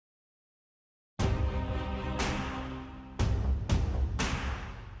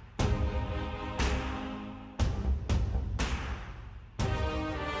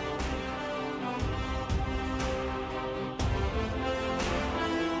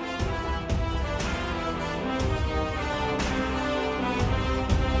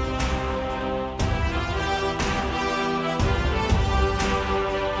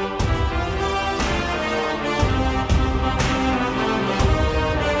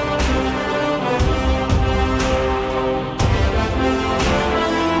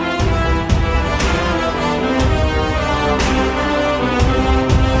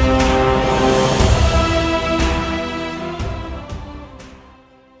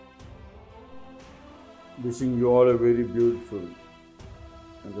Wishing you all a very beautiful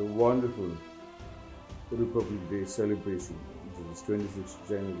and a wonderful Republic Day celebration, which is 26th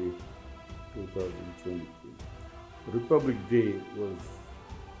January 2023. Republic Day was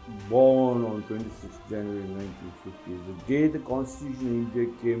born on 26th January 1950. It's the day the Constitution of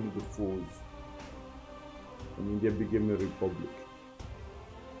India came into force and India became a republic.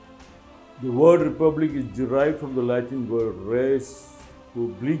 The word republic is derived from the Latin word res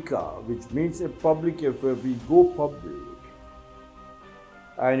publica, which means a public affair. We go public.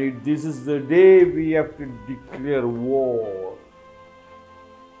 And this is the day we have to declare war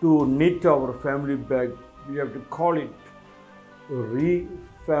to knit our family back. We have to call it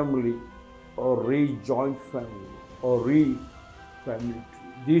re-family or re-joint family or re-family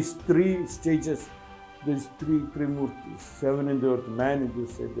tree. These three stages, these three Trimurtis, seven in the earth, man in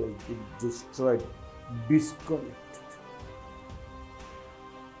the center, has been destroyed, disconnected.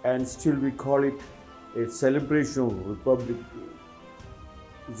 And still we call it a celebration of Republic Day.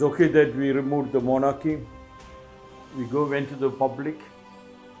 It's okay that we removed the monarchy, we went to the public,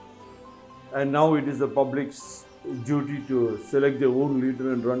 and now it is the public's duty to select their own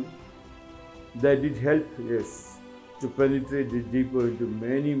leader and run. That did help, yes, to penetrate deeper into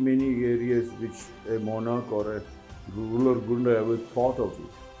many, many areas which a monarch or a ruler wouldn't have ever thought of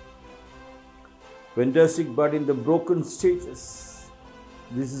it. Fantastic, but in the broken stages,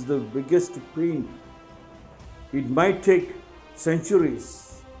 this is the biggest pain. It might take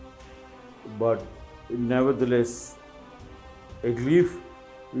centuries, but nevertheless, a leaf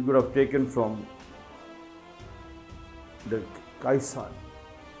we could have taken from the Kaisan.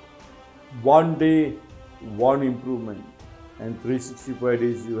 One day, one improvement, and 365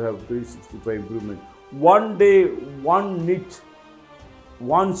 days you have 365 improvement. One day, one knit,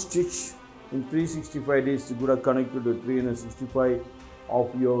 one stitch in 365 days you could have connected to 365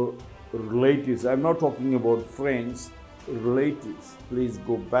 of your relatives. I'm not talking about friends, relatives. Please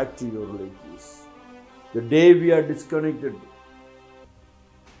go back to your relatives. The day we are disconnected,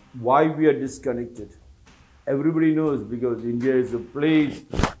 why we are disconnected? Everybody knows, because India is a place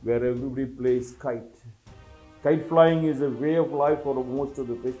where everybody plays kite. Kite flying is a way of life for most of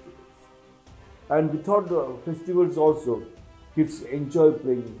the festivals. And without the festivals also, kids enjoy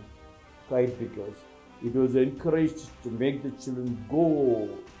playing kite because it was encouraged to make the children go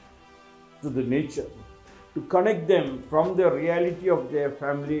to the nature, to connect them from the reality of their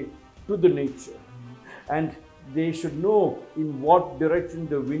family to the nature. And they should know in what direction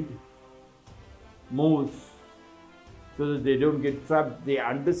the wind moves so that they don't get trapped. They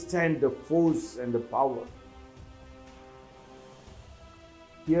understand the force and the power.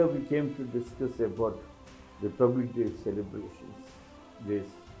 Here we came to discuss about Republic Day celebrations. This,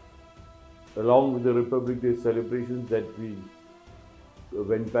 along with the Republic Day celebrations that we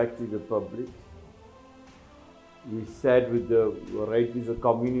went back to the public, we sat with the varieties of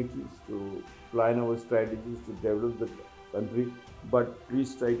communities to plan our strategies to develop the country. But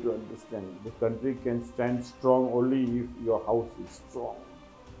please try to understand, the country can stand strong only if your house is strong.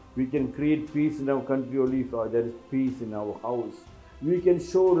 We can create peace in our country only if there is peace in our house. We can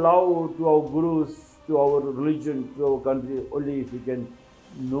show love to our gurus, to our religion, to our country only if we can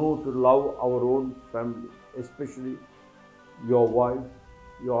know to love our own family, especially your wife,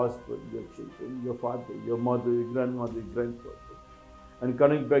 your husband, your children, your father, your mother, your grandmother, your grandfather, and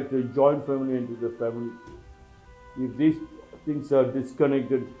connect back to a joint family and to the family too. If these things are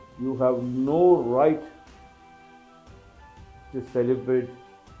disconnected, you have no right to celebrate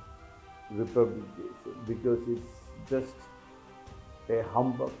Republic Day, because it's just a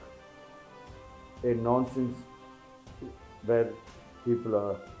humbug, a nonsense where people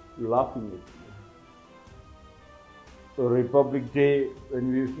are laughing at you. So Republic Day,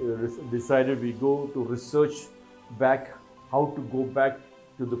 when we decided we go to research back how to go back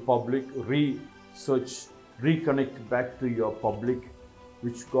to the public, research, reconnect back to your public,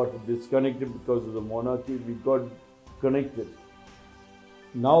 which got disconnected because of the monarchy. We got connected.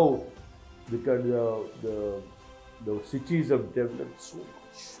 Now, because the cities have developed so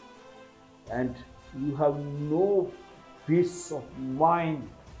much, and you have no peace of mind.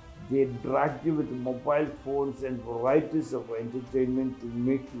 They drag you with mobile phones and varieties of entertainment to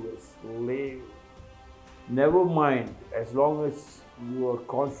make you a slave. Never mind, as long as you are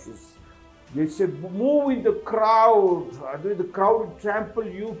conscious. They say, move in the crowd. The crowd will trample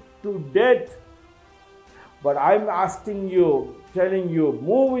you to death. But I'm asking you, telling you,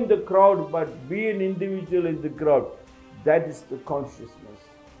 move in the crowd, but be an individual in the crowd. That is the consciousness.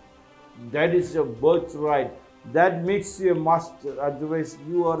 That is your birthright. That makes you a master. Otherwise,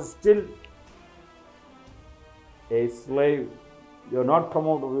 you are still a slave. You are not come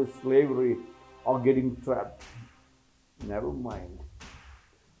out of slavery. or getting trapped. Never mind.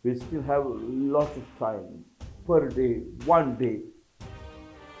 We still have a lot of time. Per day, one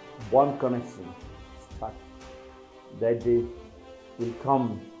connection. Start. That day will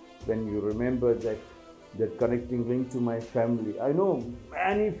come when you remember that connecting link to my family. I know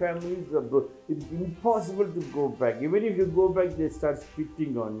many families are broken. It's impossible to go back. Even if you go back, they start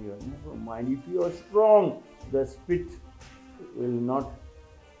spitting on you. Never mind. If you are strong, the spit will not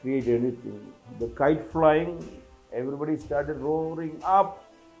create anything. The kite flying, everybody started roaring up,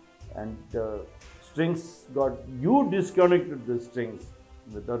 and strings got, you disconnected the strings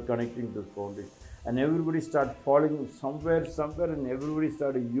without connecting the foundation. And everybody started falling somewhere, and everybody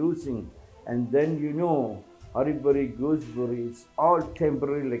started using. And then haribari, gooseberry, it's all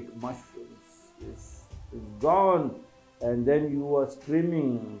temporary like mushrooms. It's gone. And then you are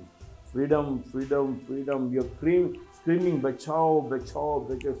screaming, freedom, freedom, freedom. You're screaming, bachao, bachao,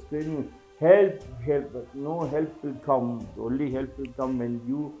 bachao, screaming, help, help. But no help will come. Only help will come when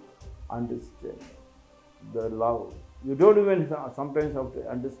you understand the love. You don't even sometimes have to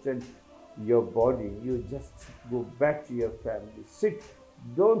understand your body. You just go back to your family. Sit.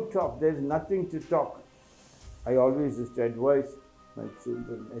 Don't talk. There's nothing to talk. I always used to advise my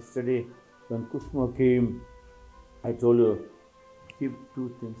children. Yesterday, when Kusma came, I told her, keep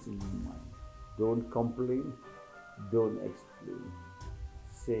two things in your mind. Don't complain. Don't explain.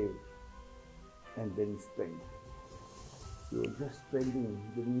 Save. And then spend. You're just spending.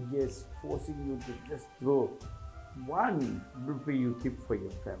 The media is forcing you to just throw 1 rupee you keep for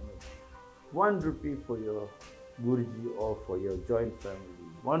your family. 1 rupee for your Guruji or for your joint family,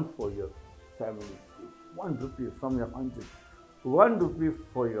 1 for your family, 1 rupee from your 100, 1 rupee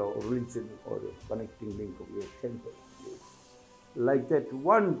for your religion or your connecting link of your temple. Like that,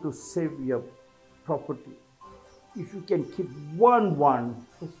 1 to save your property. If you can keep one,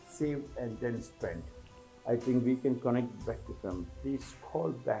 just save and then spend. I think we can connect back to family. Please call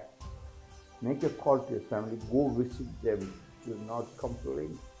back. Make a call to your family. Go visit them. Do not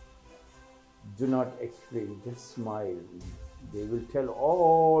complain. Do not explain, just smile. They will tell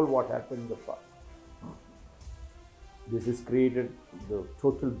all what happened in the past. This has created the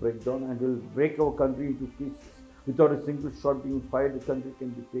total breakdown and will break our country into pieces. Without a single shot being fired, the country can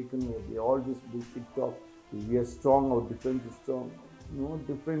be taken over. They all just bullshit talk. We are strong, our defense is strong. No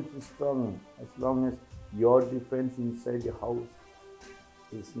defense is strong as long as your defense inside your house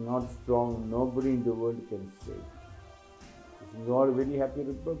is not strong. Nobody in the world can save. This is not a very happy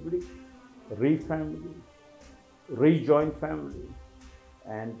republic. Re-family, rejoin family,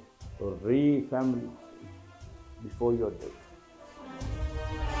 and re-family before your death.